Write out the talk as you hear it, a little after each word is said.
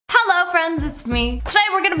friends, it's me. Today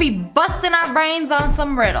we're gonna be busting our brains on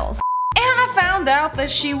some riddles. Anna found out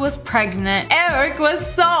that she was pregnant. Eric was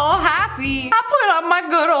so happy. I put on my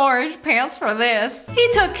good orange pants for this.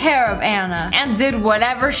 He took care of Anna and did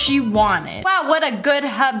whatever she wanted. Wow, what a good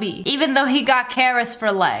hubby, even though he got carrots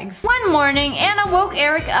for legs. One morning, Anna woke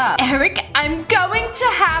Eric up. Eric, I'm going to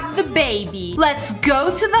have the baby. Let's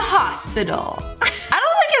go to the hospital. I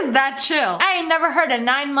don't think it's that chill. I ain't never heard a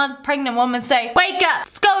 9-month pregnant woman say, wake up,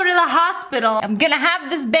 let's go to the hospital. I'm gonna have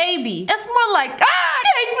this baby. It's more like,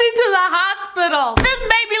 take me to the hospital. This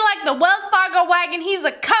baby like the Wells Fargo wagon, he's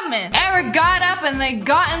a coming. Eric got up and they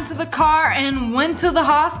got into the car and went to the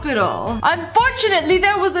hospital. Unfortunately,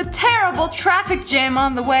 there was a terrible traffic jam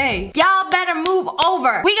on the way. Y'all better move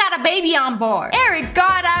over. We got a baby on board. Eric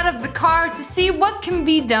got out of the car to see what can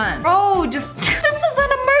be done. Bro, this is an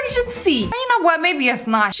emergency. You know what, maybe it's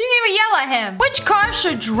not. She didn't even yell at him. Which car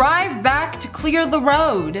should drive back to clear the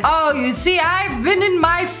road? Oh, you see, I've been in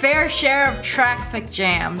my fair share of traffic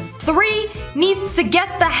jams. 3 needs to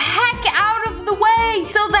get the heck out of the way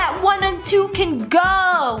so that 1 and 2 can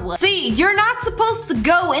go. See, you're not supposed to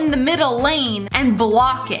go in the middle lane and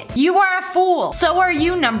block it. You are a fool. So are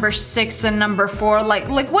you, number 6 and number 4. Like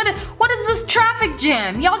what is this traffic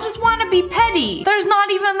jam? Y'all just want to be petty. There's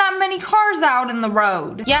not even that many cars out in the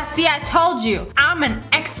road. Yeah, see, I told you. I'm an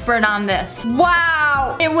expert on this.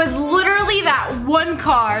 Wow. It was literally that one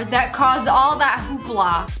car that caused all that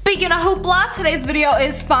hoopla. Speaking of hoopla, today's video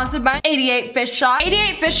is sponsored by 88 Fish Shot.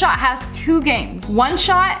 88 Fish Shot has 2 games, One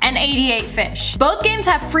Shot and 88 Fish. Both games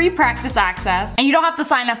have free practice access and you don't have to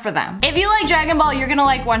sign up for them. If you like Dragon Ball, you're gonna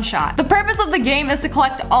like One Shot. The purpose of the game is to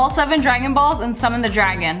collect all 7 Dragon Balls and summon the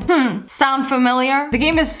dragon. Sound familiar? The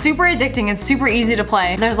game is super addicting and super easy to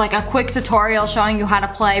play. There's like a quick tutorial showing you how to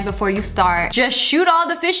play before you start. Just shoot all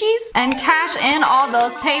the fishies and cash in all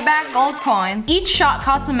those payback gold coins. Each shot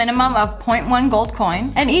costs a minimum of 0.1 gold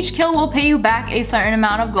coin and each kill will pay you back a certain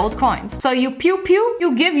amount of gold coins. So you pew pew,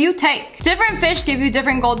 you give, you take. Different fish give you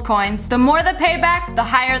different gold coins. The more the payback, the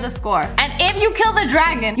higher the score. And if you kill the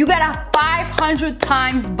dragon, you get a 500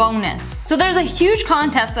 times bonus. So there's a huge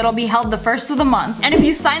contest that'll be held the 1st of the month. And if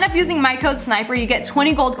you sign up using my code SNIPER, you get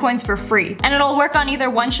 20 gold coins for free. And it'll work on either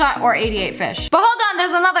One Shot or 88 Fish. But hold on,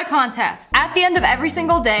 there's another contest. At the end of every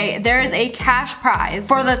single day, there is a cash prize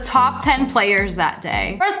for the top 10 players that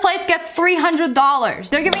day. First place gets $300.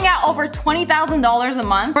 They're giving out over $20,000 a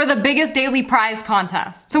month for the biggest daily prize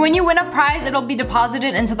contest. So when you win a prize, it'll be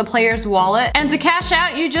deposited into the player's wallet. And to cash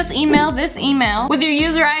out, you just email this email with your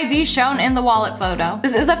user ID shown in the wallet photo.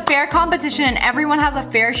 This is a fair competition and everyone has a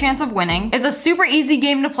fair chance of winning. It's a super easy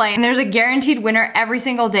game to play and there's a guaranteed winner every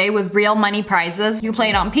single day with real money prizes. You play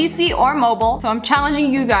it on PC or mobile. So I'm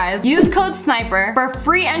challenging you guys, use code SNIPER for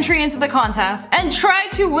free entry into the contest and try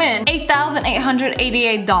to win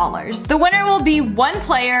 $8,888. The winner will be one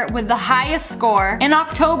player with the highest score in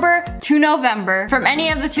October to November from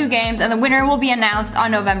any of the 2 games and the winner will be announced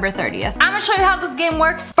on November 30th. I'm gonna show you how this game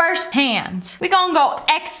works firsthand. We gonna go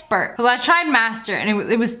expert because I tried master and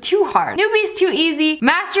it was too hard. Newbie's too easy,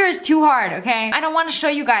 master is too hard, okay? I don't want to show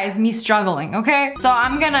you guys me struggling, okay? So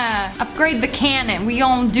I'm gonna upgrade the cannon. We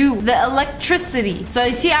gonna do the electricity. So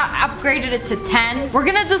you see I upgraded it to 10. We're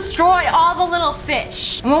gonna destroy all the little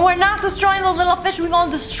fish. And when we're not destroying the little fish, we're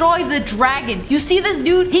gonna destroy the dragon. You see this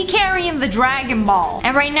dude? He carrying the Dragon Ball.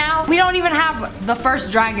 And right now, we don't even have the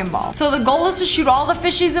first Dragon Ball. So the goal is to shoot all the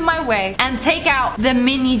fishies in my way and take out the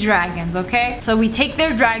mini dragons, okay? So we take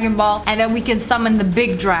their Dragon Ball and then we can summon the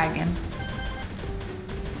big dragon.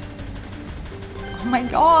 Oh my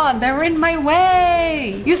god, they're in my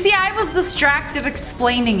way. You see, I was distracted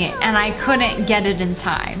explaining it and I couldn't get it in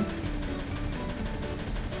time.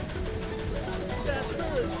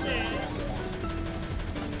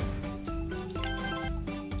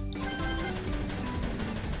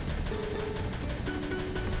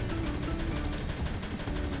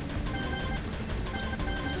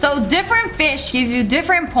 So different fish give you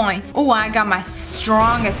different points. Oh, I got my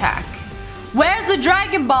strong attack. Where's the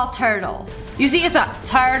Dragon Ball turtle? You see, it's a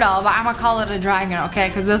turtle, but I'm gonna call it a dragon, okay?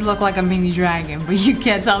 Because this looks like a mini dragon, but you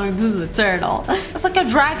can't tell me this is a turtle. It's like a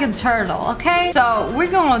dragon turtle, okay? So we're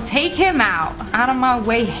gonna take him out. Out of my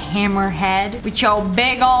way, hammerhead, with your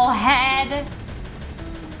big old head.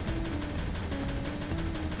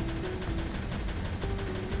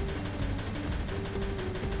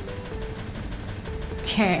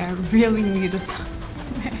 Okay, I really need to stop.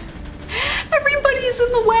 Everybody's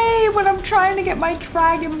in the way when I'm trying to get my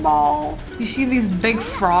Dragon Ball. You see these big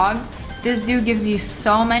frogs? This dude gives you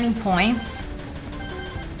so many points.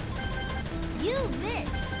 You lit.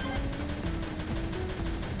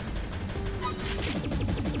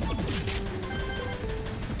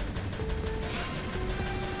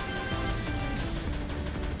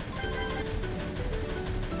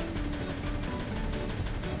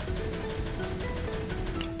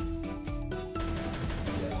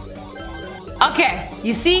 Okay,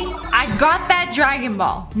 you see, I got that Dragon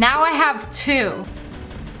Ball. Now I have 2.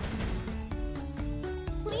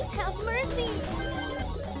 Please have mercy.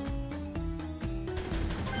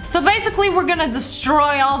 So basically, we're gonna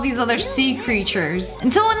destroy all these other sea creatures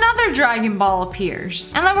until another Dragon Ball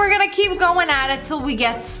appears. And then we're gonna keep going at it till we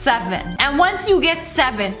get 7. And once you get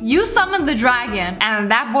 7, you summon the dragon, and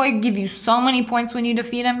that boy give you so many points when you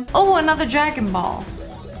defeat him. Oh, another Dragon Ball.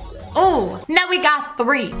 Oh, now we got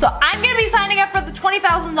 3. So I'm gonna be signing up for the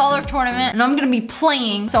 $20,000 tournament, and I'm gonna be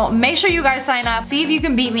playing. So make sure you guys sign up, see if you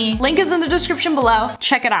can beat me. Link is in the description below.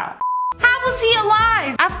 Check it out. How was he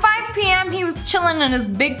alive? At 5 p.m. he was chilling in his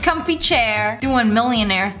big comfy chair, doing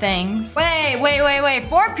millionaire things. Wait.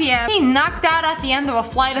 4 p.m. he knocked out at the end of a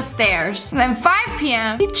flight of stairs. And then 5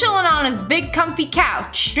 p.m. he chilling on his big comfy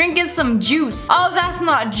couch, drinking some juice. Oh, that's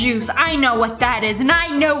not juice. I know what that is, and I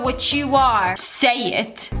know what you are. Say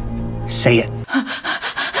it. Say it.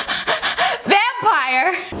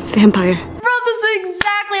 Vampire. Vampire. Bro, this is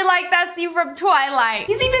exactly like that scene from Twilight.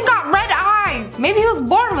 He's even got red eyes. Maybe he was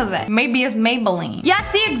born with it. Maybe it's Maybelline. Yeah,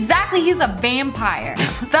 see, exactly, he's a vampire.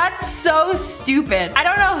 That's so stupid. I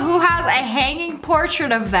don't know who has a hanging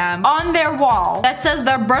portrait of them on their wall that says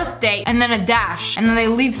their birth date and then a dash, and then they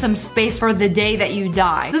leave some space for the day that you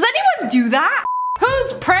die. Does anyone do that?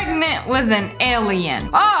 Who's pregnant with an alien?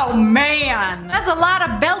 Oh man, that's a lot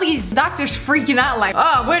of bellies. Doctor's freaking out like,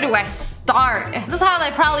 oh, where do I start? This is how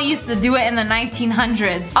they probably used to do it in the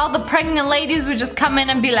 1900s. All the pregnant ladies would just come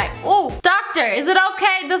in and be like, oh, doctor, is it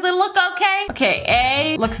okay? Does it look okay? Okay,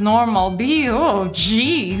 A looks normal. B, oh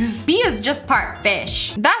jeez. B is just part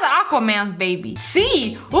fish. That's Aquaman's baby.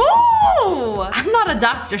 C, ooh, I'm not a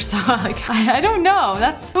doctor, so like, I don't know.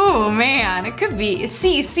 That's, oh man, it could be.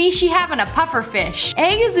 C, she having a puffer fish.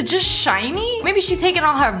 A, is it just shiny? Maybe she's taking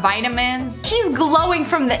all her vitamins. She's glowing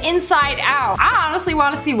from the inside out. I honestly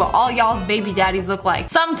want to see what all y'all's baby daddies look like.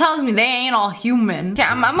 Something tells me they ain't all human. Okay,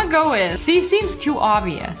 I'm gonna go with C. Seems too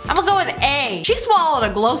obvious. I'm gonna go with A. She swallowed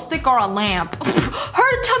a glow stick or a lamp.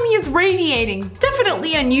 Her tummy is radiating.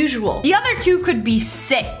 Definitely unusual. The other 2 could be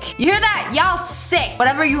sick. You hear that? Y'all sick.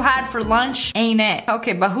 Whatever you had for lunch ain't it.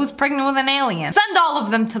 Okay, but who's pregnant with an alien? Send all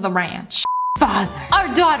of them to the ranch. Father,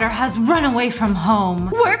 our daughter has run away from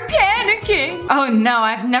home. We're panicking. Oh no,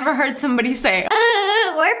 I've never heard somebody say,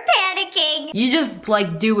 We're panicking. you just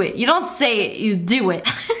like do it. You don't say it, you do it.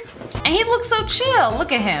 And he looks so chill,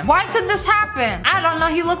 look at him. Why could this happen? I don't know,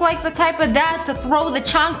 he looked like the type of dad to throw the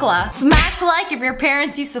chancla. Smash like if your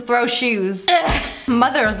parents used to throw shoes.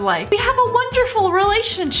 Mother's like, we have a wonderful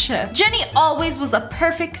relationship. Jenny always was a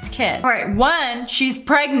perfect kid. All right, 1, she's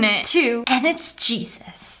pregnant. 2, and it's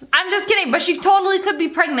Jesus. I'm just kidding, but she totally could be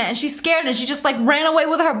pregnant and she's scared and she just like ran away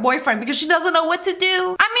with her boyfriend because she doesn't know what to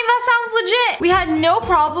do. I mean, that sounds legit. We had no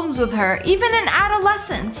problems with her, even in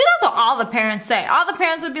adolescence. See, that's what all the parents say. All the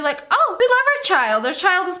parents would be like, oh, we love our child. Our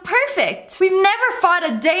child is perfect. We've never fought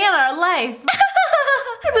a day in our life.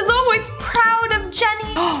 I was always proud of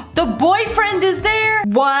Jenny. The boyfriend is there.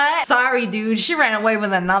 What? Sorry, dude. She ran away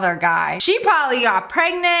with another guy. She probably got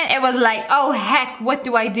pregnant. It was like, oh heck, what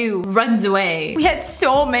do I do? Runs away. We had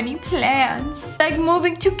so many plans. Like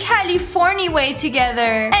moving to California way together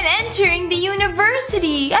and entering the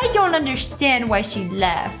university. I don't understand why she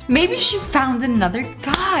left. Maybe she found another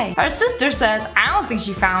guy. Her sister says, I don't think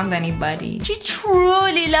she found anybody. She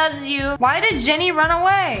truly loves you. Why did Jenny run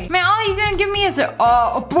away? Man, all you gonna give me is her,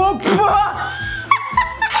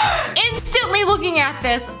 Instantly looking at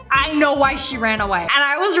this, I know why she ran away. And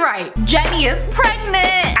I was right. Jenny is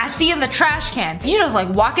pregnant. I see in the trash can. You just like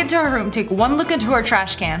walk into her room, take one look into her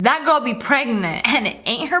trash can. That girl be pregnant and it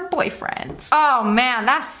ain't her boyfriend's. Oh man,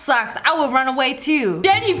 that sucks. I would run away too.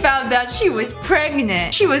 Jenny found out she was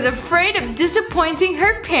pregnant. She was afraid of disappointing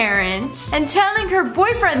her parents and telling her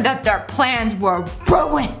boyfriend that their plans were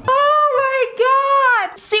ruined. Oh my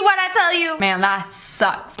god. See what I tell you? Man, that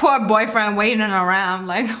sucks. Poor boyfriend waiting around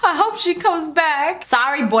like, I hope she comes back.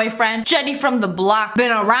 Sorry, boyfriend. Jenny from the block.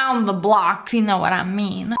 Been around the block, if you know what I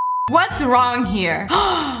mean. What's wrong here?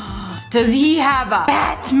 Does he have a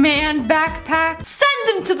Batman backpack?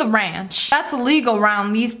 Send him to the ranch. That's illegal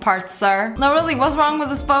around these parts, sir. No, really, what's wrong with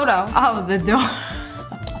this photo? Oh, the door.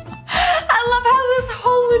 I love how this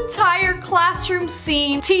whole entire classroom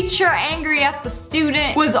scene, teacher angry at the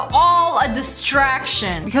student, was all a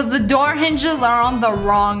distraction because the door hinges are on the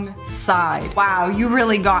wrong side. Wow, you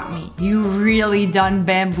really got me. You really done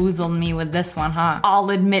bamboozled me with this one, huh? I'll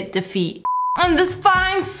admit defeat. On this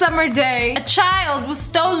fine summer day, a child was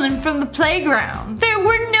stolen from the playground. There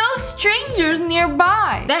were no strangers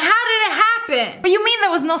nearby. Then how did it happen? happened? But you mean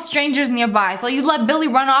there was no strangers nearby, so you let Billy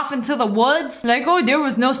run off into the woods? Like, oh, there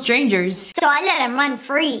was no strangers. So I let him run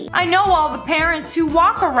free. I know all the parents who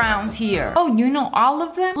walk around here. Oh, you know all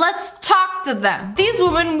of them? Let's talk to them. These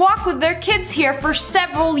women walk with their kids here for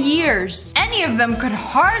several years. Any of them could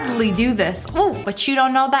hardly do this. Oh, but you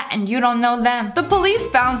don't know that and you don't know them. The police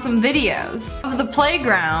found some videos of the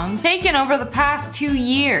playground taken over the past 2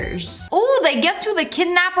 years. Oh, they guessed who the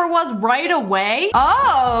kidnapper was right away?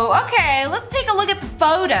 Oh, okay, let's take a look at the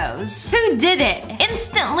photos. Who did it?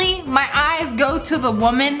 Instantly, my eyes go to the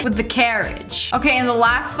woman with the carriage. Okay, in the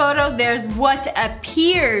last photo, there's what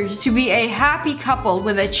appears to be a happy couple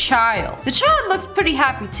with a child. The child looks pretty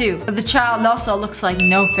happy too, but the child also looks like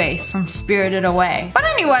No Face from Spirited Away. But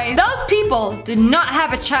anyway, those people did not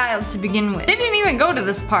have a child to begin with. They didn't even go to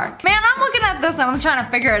this park. Man, I'm looking at this and I'm trying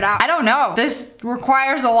to figure it out. I don't know. This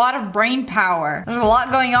requires a lot of brain power. There's a lot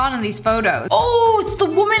going on in these photos. Oh, it's the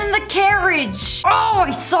woman in the carriage. Oh,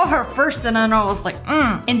 I saw her first and then I was like,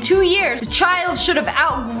 In 2 years, the child should have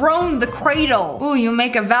outgrown the cradle. Ooh, you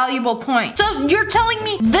make a valuable point. So you're telling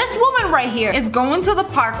me this woman right here is going to the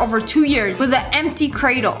park over 2 years with an empty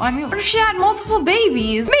cradle? I mean, what if she had multiple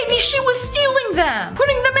babies? Maybe she was stealing them,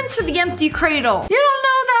 putting them into the empty cradle. You don't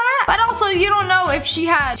know that? But also, you don't know if she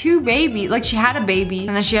had 2 babies, like she had a baby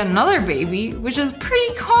and then she had another baby, which is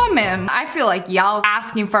pretty common. I feel like y'all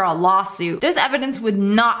asking for a lawsuit. This evidence would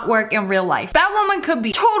not work in real life. That woman could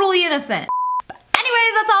be totally innocent.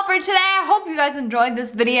 Anyways, that's all for today. I hope you guys enjoyed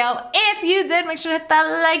this video. If you did, make sure to hit that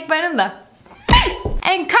like button in the face.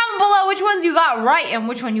 And comment below which ones you got right and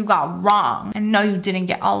which one you got wrong. I know you didn't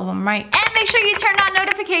get all of them right. And make sure you turn on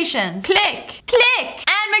notifications. Click, click.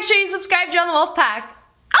 And make sure you subscribe to join the Wolf Pack.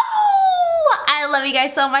 Oh! I love you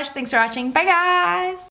guys so much. Thanks for watching. Bye, guys.